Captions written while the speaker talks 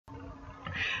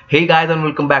Hey guys, and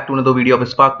welcome back to another video of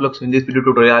Sparkplug. In this video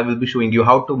tutorial I will be showing you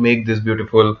how to make this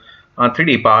beautiful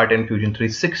 3D part in Fusion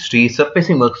 360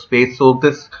 surfacing workspace. So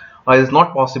this is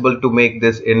not possible to make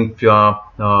this in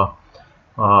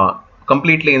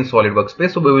completely in solid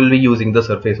workspace, so we will be using the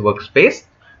surface workspace.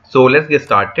 So let's get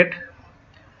started.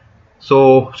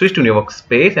 So switch to new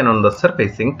workspace, and on the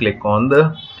surfacing click on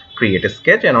the create a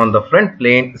sketch, and on the front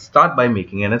plane start by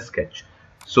making a sketch.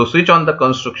 So switch on the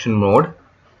construction mode,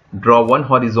 draw one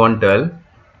horizontal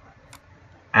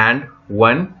and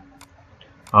one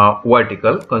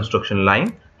vertical construction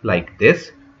line like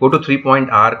this. Go to 3-point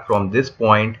arc from this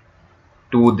point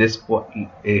to this point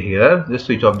here. Just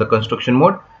switch off the construction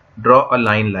mode, draw a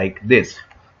line like this.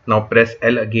 Now press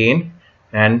L again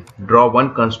and draw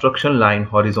one construction line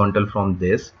horizontal from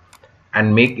this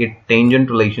and make it tangent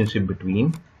relationship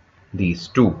between these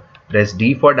two. Press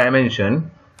D for dimension.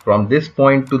 From this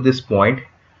point to this point,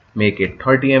 make it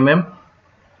 30 mm.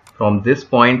 From this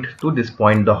point to this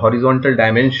point, the horizontal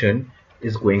dimension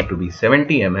is going to be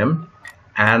 70 mm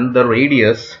and the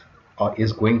radius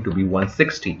is going to be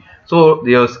 160. So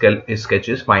your sketch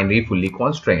is finally fully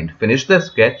constrained. Finish the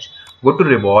sketch, go to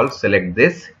revolve, select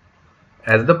this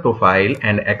as the profile,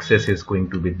 and axis is going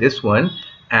to be this one,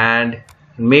 and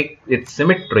make it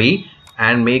symmetry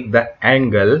and make the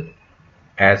angle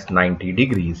as 90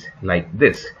 degrees like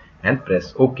this and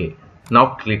press OK.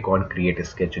 Now click on create a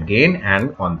sketch again,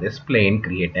 and on this plane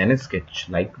create a sketch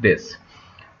like this.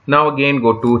 Now again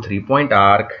go to 3-point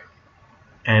arc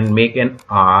and make an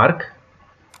arc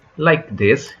like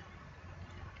this.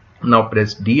 Now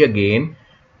press D again,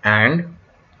 and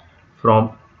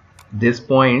from this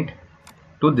point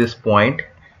to this point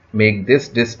make this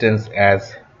distance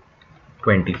as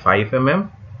 25 mm.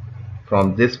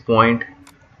 From this point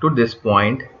to this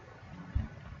point,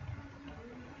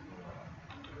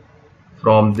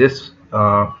 from this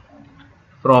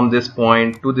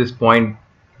point to this point,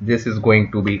 this is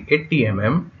going to be 80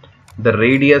 mm. The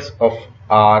radius of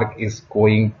arc is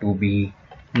going to be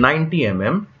 90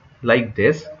 mm like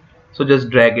this. So just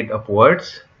drag it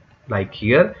upwards like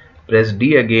here. Press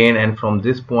D again, and from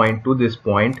this point to this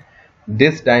point,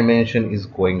 this dimension is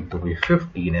going to be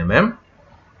 15 mm,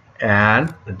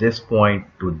 and this point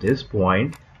to this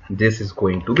point, this is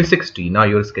going to be 60. Now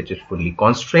your sketch is fully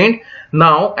constrained.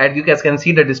 Now as you guys can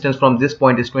see, the distance from this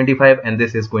point is 25 and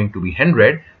this is going to be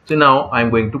 100. So now I'm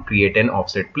going to create an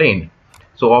offset plane.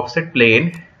 So offset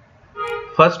plane,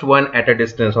 first one at a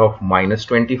distance of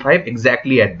 -25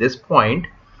 exactly at this point,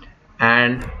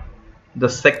 and the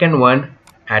second one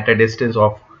at a distance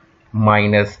of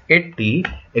 -80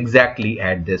 exactly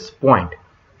at this point.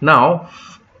 Now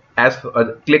as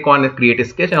click on create a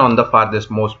sketch, and on the farthest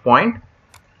most point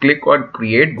click on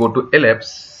create, go to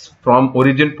ellipse. From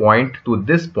origin point to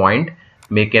this point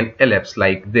make an ellipse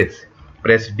like this.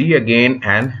 Press D again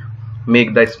and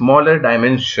make the smaller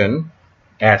dimension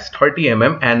as 30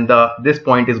 mm, and this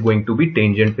point is going to be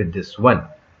tangent with this one,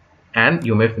 and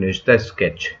you may finish the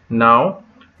sketch. Now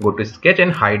go to sketch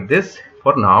and hide this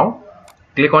for now.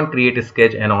 Click on create a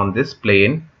sketch, and on this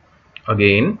plane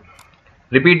again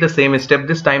repeat the same step.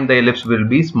 This time the ellipse will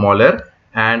be smaller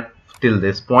and till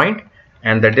this point,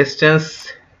 and the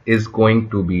distance is going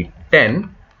to be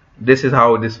 10. This is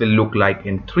how this will look like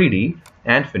in 3D,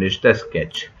 and finish the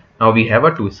sketch. Now we have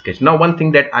a 2 sketch. Now one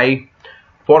thing that I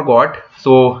forgot,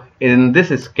 so in this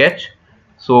sketch,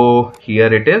 so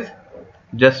here it is,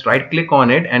 just right click on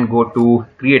it and go to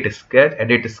create a sketch,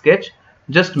 edit a sketch.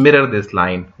 Just mirror this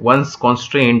line. Once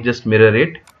constrained, just mirror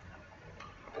it.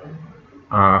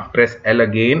 Press L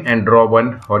again and draw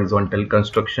one horizontal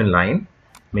construction line,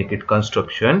 make it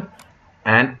construction,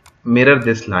 and mirror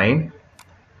this line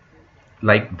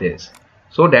like this,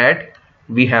 so that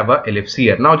we have a ellipse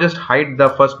here. Now just hide the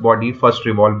first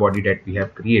revolve body that we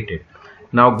have created.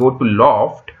 Now go to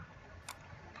loft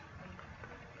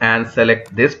and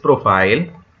select this profile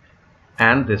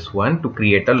and this one to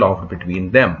create a loft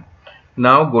between them.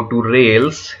 Now go to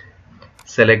rails,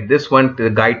 select this one, the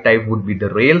guide type would be the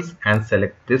rails, and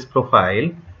select this profile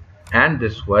and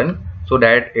this one so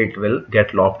that it will get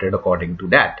lofted according to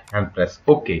that, and press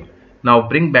OK. Now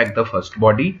bring back the first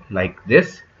body like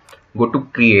this. Go to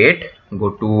create,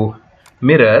 go to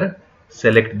mirror,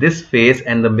 select this face,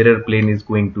 and the mirror plane is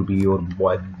going to be your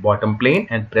bottom plane,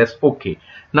 and press OK.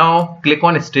 Now click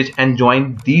on stitch and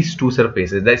join these two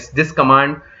surfaces. This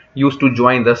command used to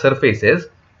join the surfaces,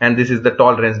 and this is the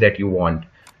tolerance that you want,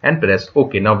 and press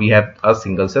OK. Now we have a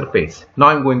single surface. Now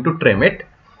I'm going to trim it.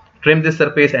 Trim this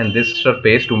surface and this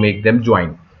surface to make them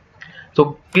join.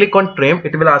 So click on trim.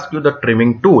 It will ask you the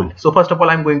trimming tool. So first of all,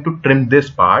 I'm going to trim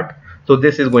this part. So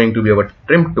this is going to be our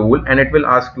trim tool, and it will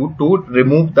ask you to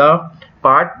remove the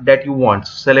part that you want.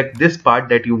 Select this part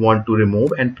that you want to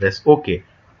remove and press OK.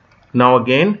 Now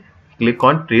again click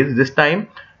on trace. This time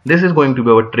this is going to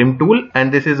be our trim tool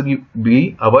and this is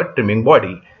be our trimming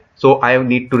body. So I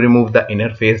need to remove the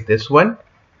inner face, this one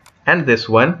and this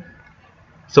one.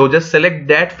 So just select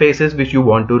that faces which you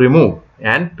want to remove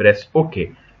and press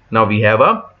OK. Now we have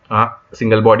a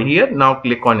single body here. Now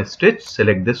click on stitch,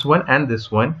 select this one and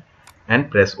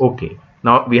press OK.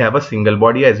 Now we have a single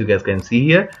body, as you guys can see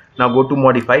here. Now go to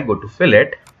modify, go to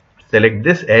fillet, select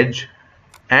this edge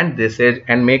and this edge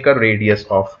and make a radius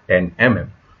of 10 mm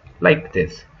like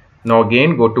this. Now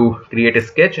again go to create a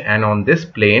sketch and on this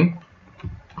plane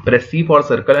press C for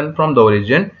circle, and from the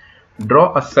origin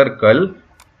draw a circle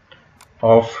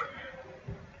of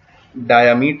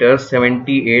diameter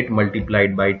 78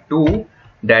 multiplied by 2,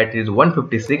 that is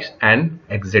 156, and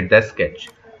exit the sketch.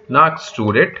 Now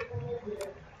extrude it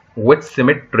with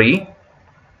symmetry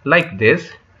like this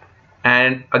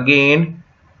and again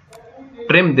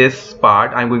trim this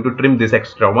part. I'm going to trim this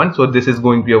extra one. So this is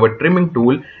going to be our trimming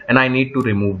tool and I need to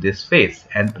remove this face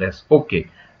and press OK.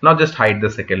 Now just hide the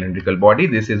cylindrical body.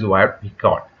 This is what we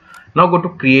got. Now go to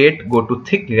create, go to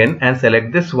thicken and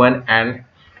select this one and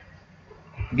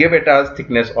give it a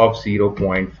thickness of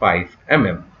 0.5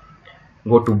 mm.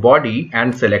 Go to body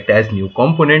and select as new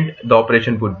component. The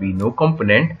operation would be new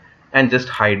component and just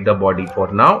hide the body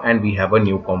for now and we have a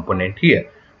new component here.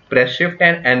 Press shift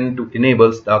and N to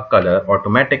enable the color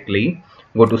automatically.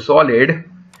 Go to solid,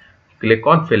 click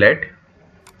on fillet,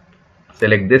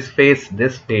 select this face,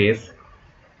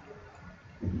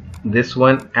 this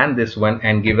one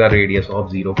and give a radius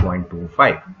of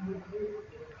 0.25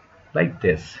 like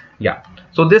this. Yeah,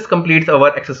 so this completes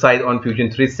our exercise on Fusion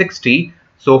 360.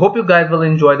 So hope you guys will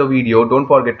enjoy the video. Don't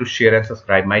forget to share and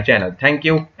subscribe my channel. Thank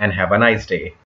you and have a nice day.